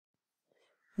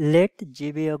Let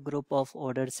G be a group of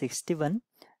order 61,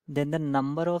 then the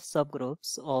number of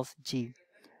subgroups of G.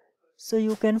 So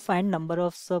you can find number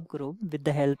of subgroup with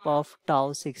the help of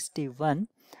tau 61.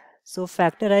 So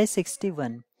factorize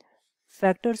 61.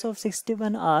 Factors of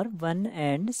 61 are 1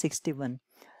 and 61.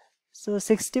 So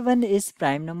 61 is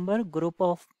prime number, group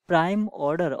of prime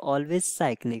order always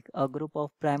cyclic. A group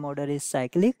of prime order is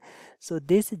cyclic. So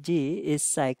this G is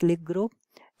cyclic group,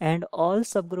 and all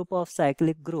subgroup of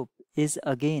cyclic group is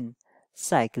again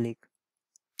cyclic.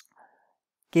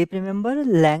 Keep remember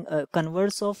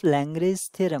converse of Lagrange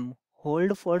theorem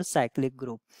hold for cyclic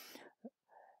group,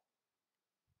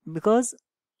 because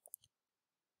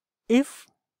if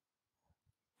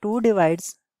 2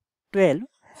 divides 12,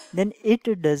 then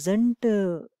it doesn't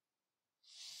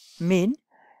mean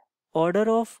order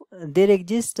of there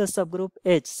exists a subgroup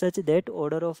H such that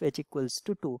order of H equals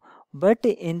to 2. But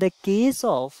in the case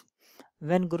of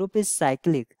when group is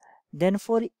cyclic, then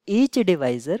for each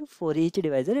divisor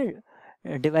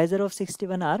divisor of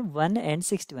 61 are 1 and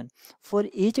 61. For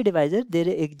each divisor there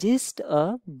exists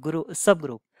a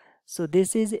subgroup. So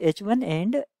this is H1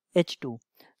 and H2.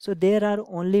 So there are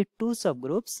only 2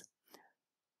 subgroups.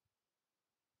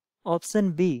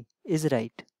 Option B is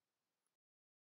right.